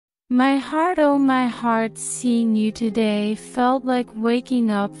My heart, oh my heart, seeing you today felt like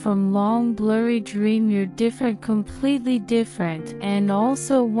waking up from long blurry dream. You're different, completely different, and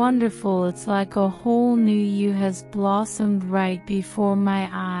also wonderful. It's like a whole new you has blossomed right before my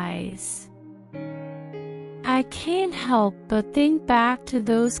eyes. I can't help but think back to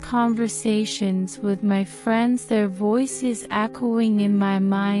those conversations with my friends, their voices echoing in my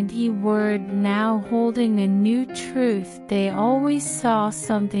mind, each word now holding a new truth. They always saw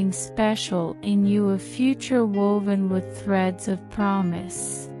something special in you, a future woven with threads of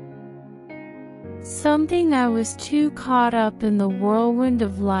promise. Something I was too caught up in the whirlwind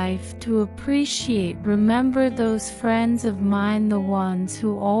of life to appreciate. Remember those friends of mine, the ones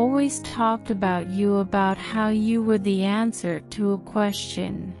who always talked about you, about how you were the answer to a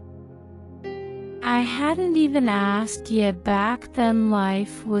question I hadn't even asked yet. Back then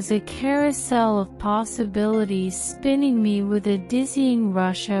life was a carousel of possibilities spinning me with a dizzying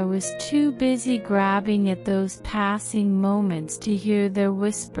rush. I was too busy grabbing at those passing moments to hear their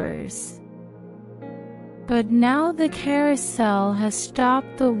whispers. But now the carousel has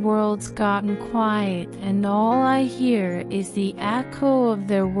stopped, the world's gotten quiet, and all I hear is the echo of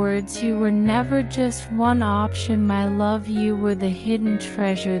their words. You were never just one option, my love, you were the hidden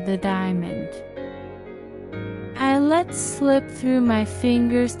treasure, the diamond I let slip through my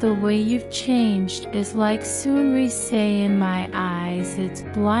fingers. The way you've changed is like Sunri say in my eyes. It's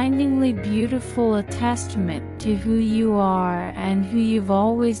blindingly beautiful, a testament to who you are and who you've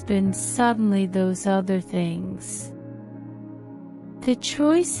always been. Suddenly those other things, the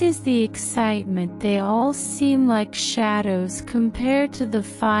choices, the excitement, they all seem like shadows compared to the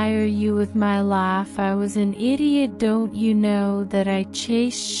fire. You with my laugh. I was an idiot, don't you know that I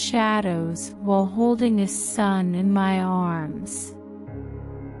chased shadows while holding a sun in my arms.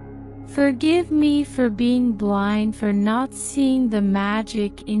 Forgive me for being blind, for not seeing the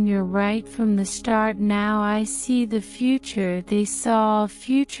magic in your right from the start. Now I see the future. They saw a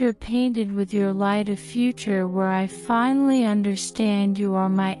future painted with your light, a future where I finally understand you are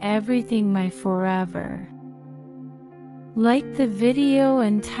my everything, my forever. Like the video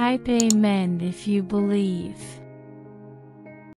and type amen if you believe.